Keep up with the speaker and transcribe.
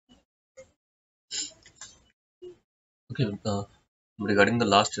Okay, regarding the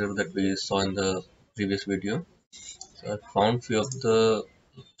last error that we saw in the previous video, so I found few of the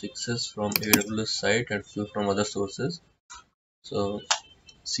fixes from AWS site and few from other sources. So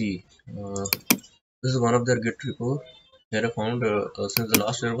see, this is one of their Gitrepo. Here I found since the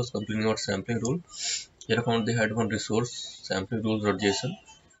last error was complaining about sampling rule. Here I found they had one resource, sampling-rules.json,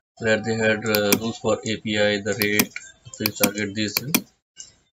 where they had rules for API, the rate, fixed target, these things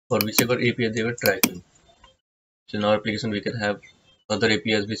for whichever API they were tracking. So in our application, we can have other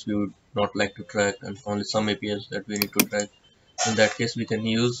APIs which we would not like to track, and only some APIs that we need to track. In that case, we can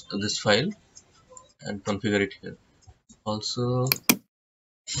use this file and configure it here. Also,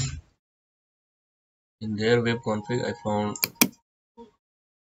 in their web config, I found.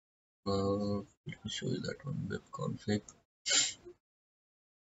 Let me show you that one web config.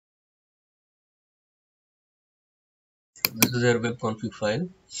 This is their web config file,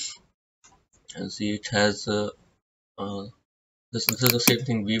 and see it has uh, this is the same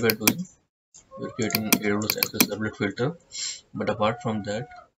thing we were doing. We're creating AWS access servlet filter, but apart from that,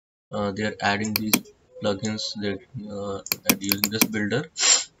 they are adding these plugins. They're and using this builder.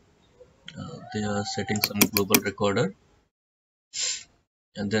 They are setting some global recorder,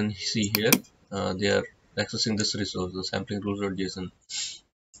 and then see here they are accessing this resource, the sampling rules.json.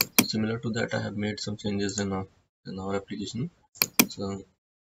 Similar to that, I have made some changes in our application. So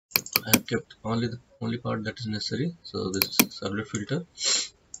I have kept only the only part that is necessary. So this is servlet filter,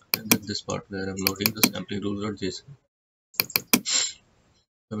 and then this part where I'm loading the sampling rules.json.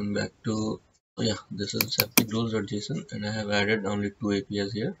 Coming back to yeah, this is sampling rules.json, and I have added only two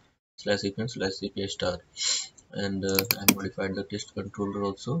APIs here, /API and /API star, and I modified the test controller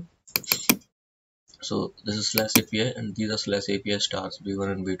also. So this is /API and these are /API stars,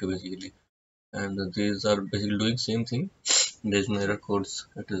 B1 and B2 basically, and these are basically doing same thing. There is no error codes.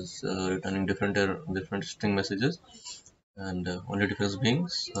 It is returning different string messages, and only difference being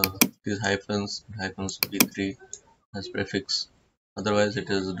these hyphens B3 as prefix. Otherwise, it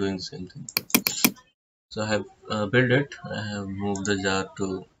is doing the same thing. So I have built it. I have moved the jar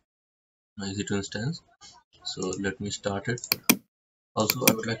to my ec2 instance. So let me start it. Also,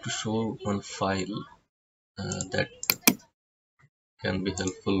 I would like to show one file that can be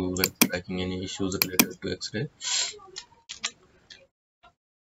helpful when tracking any issues related to X-ray.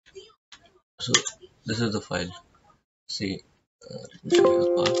 So this is the file. See, let me show you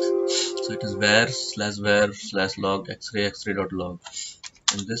the path. So it is var/var/log xray.log.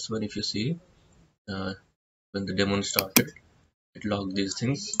 And this one, if you see, when the demo started, it logged these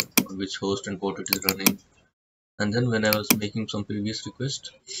things on which host and port it is running. And then when I was making some previous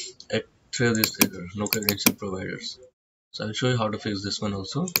request, it threw this error, no credential providers. So I'll show you how to fix this one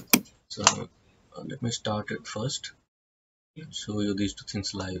also. So let me start it first and show you these two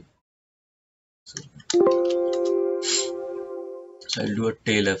things live. So, I'll do a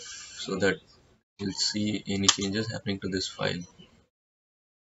tail F so that you'll see any changes happening to this file.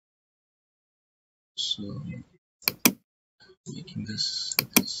 So making this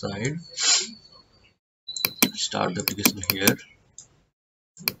side, start the application here.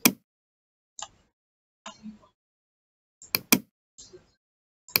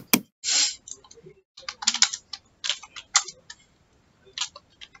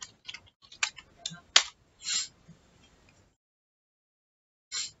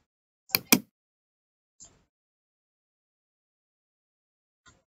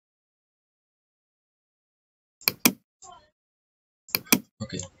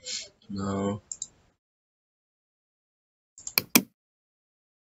 Okay, now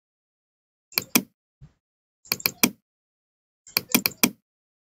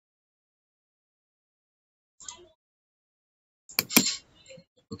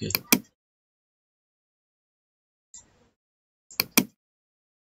okay.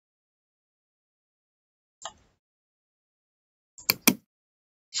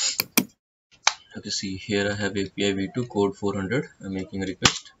 Okay, see here I have API v2 code 400. I'm making a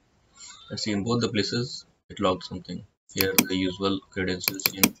request. And see in both the places it logged something. Here the usual credentials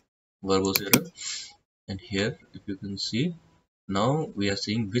in verbose error, and here if you can see, now we are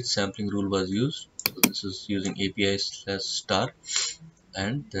seeing which sampling rule was used. So this is using API/star,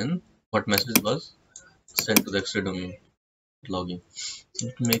 and then what message was sent to the X-ray domain logging. So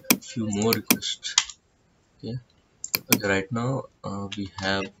let me make a few more requests. Okay, okay right now we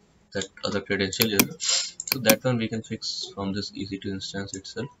have that other credential error. So that one we can fix from this ec2 instance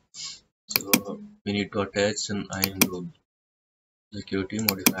itself. So we need to attach an IAM role. Security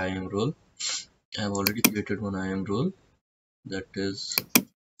modify IAM role. I have already created one IAM role, that is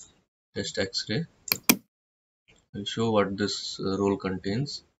test X-ray. I'll show what this role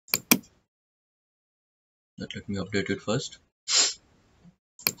contains. But let me update it first.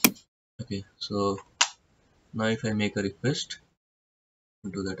 Okay, so now if I make a request,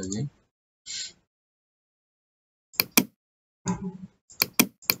 I'll do that again.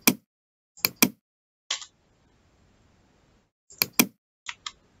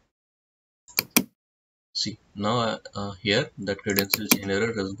 See, now here that credential chain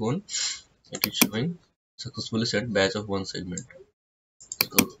error has gone. It is showing successfully set batch of one segment.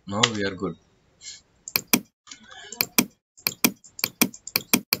 So now we are good.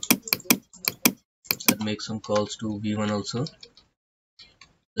 I'll make some calls to v1 also.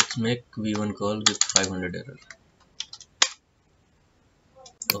 Let's make v1 call with 500 error.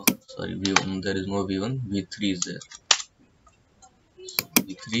 Oh, sorry, v1, there is no v1, v3 is there.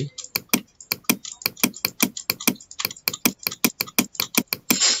 v3,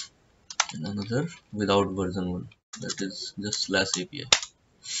 and another without version 1, that is just slash API.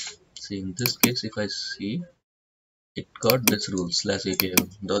 See, in this case, if I see, it got this rule slash API,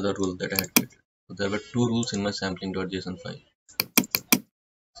 the other rule that I had created. So there were two rules in my sampling.json file.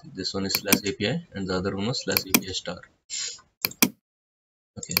 See, this one is slash API and the other one was slash API star.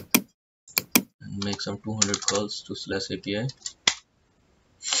 Okay, and make some 200 calls to slash API.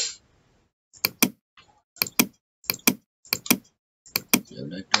 I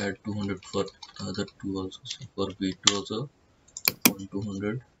would like to add 200 for the other two also. So for v2 also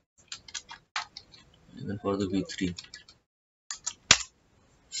 200, even for the v3.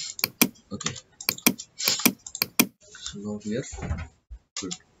 Okay, so now we are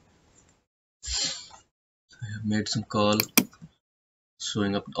good. I have made some call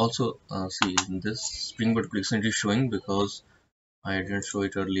showing up. Also, see, in this Spring Boot application it is showing because I didn't show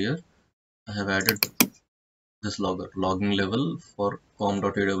it earlier. I have added this logging level for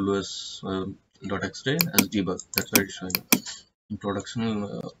com.aws.xray as debug. That's why it's showing. In production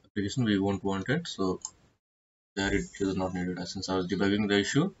application we won't want it, so there it is not needed. Since I was debugging the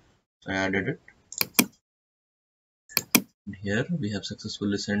issue, so I added it. And here we have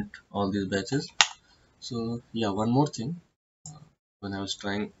successfully sent all these batches. So yeah, one more thing. When I was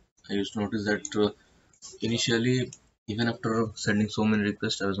trying, I used to notice that initially, even after sending so many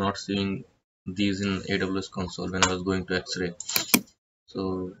requests, I was not seeing these in AWS console when I was going to Xray.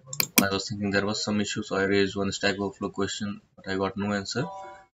 So I was thinking there was some issue, so I raised one Stack Overflow question, but I got no answer.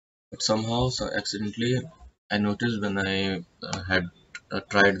 But somehow, so accidentally, I noticed when I had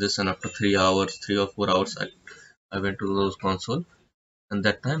tried this, and after 3 or 4 hours, I went to those console, and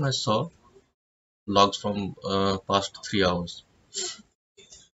that time I saw logs from past 3 hours.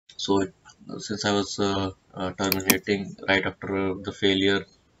 So since I was terminating right after the failure,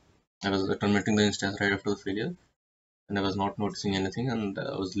 I was terminating the instance right after the failure, and I was not noticing anything, and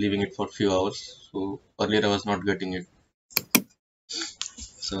I was leaving it for few hours. So earlier I was not getting it.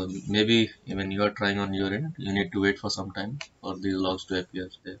 So maybe when you are trying on your end, you need to wait for some time for these logs to appear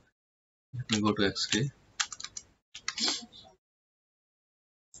there. Let me go to xray.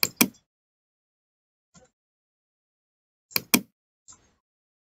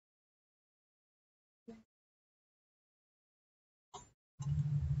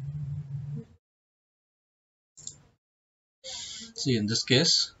 See, in this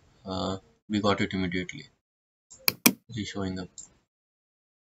case, we got it immediately. It is showing up.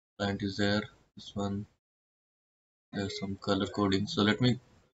 Client is there. This one, there's some color coding. So let me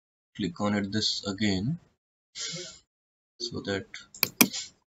click on it this again so that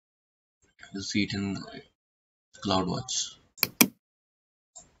you see it in CloudWatch.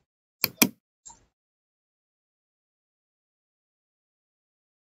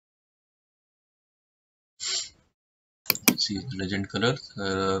 Let's see legend color.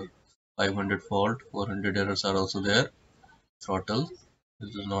 There are 500 fault, 400 errors are also there. Throttle,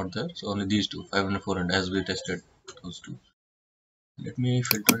 this is not there. So only these two, 500, 400, as we tested those two. Let me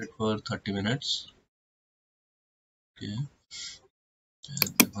filter it for 30 minutes. Okay,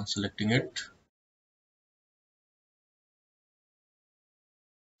 and upon selecting it,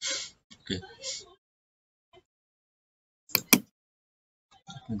 okay,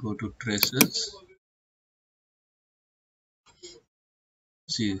 go to traces.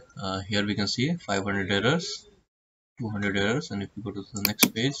 See, here we can see 500 errors, 200 errors, and if you go to the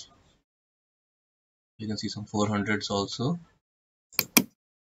next page, you can see some 400s also.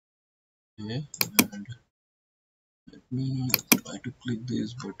 Okay, and let me try to click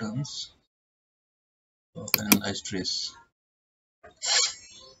these buttons for analyze trace.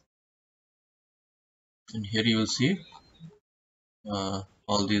 And here you will see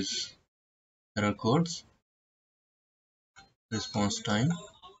all these error codes, response time,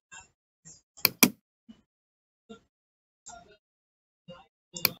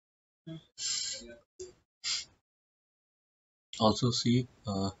 Also see,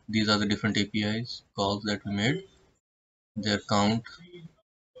 these are the different APIs calls that we made. Their count,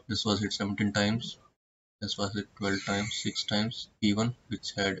 this was hit 17 times, this was hit 12 times, 6 times even,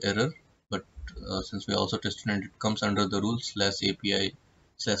 which had error. But since we also tested and it comes under the rule slash API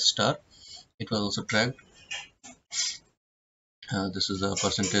slash star, it was also tracked. This is a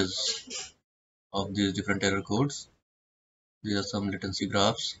percentage of these different error codes. These are some latency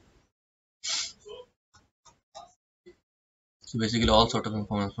graphs. So basically all sort of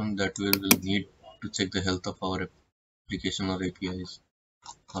information that we will need to check the health of our application or APIs,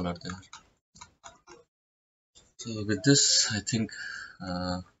 all are there. So with this, I think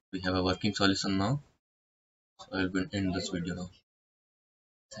we have a working solution now. So I will end this video now.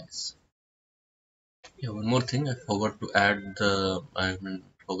 Thanks. Yeah, one more thing, I forgot to add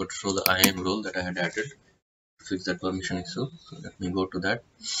forgot to show the IAM role that I had added to fix that permission issue. So let me go to that.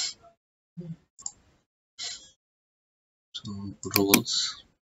 So roles.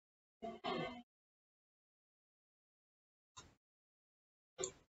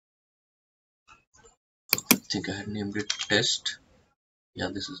 I think I had named it test. Yeah,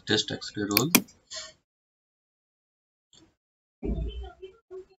 this is test xray role,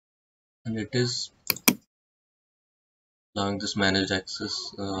 and it is allowing this managed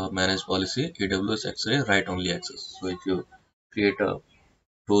access, managed policy AWS xray write only access. So if you create a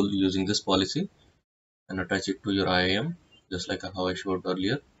role using this policy and attach it to your IAM, just like how I showed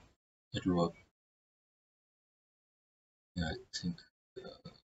earlier, it will work. Yeah, I think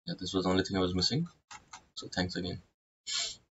yeah, this was the only thing I was missing. So thanks again.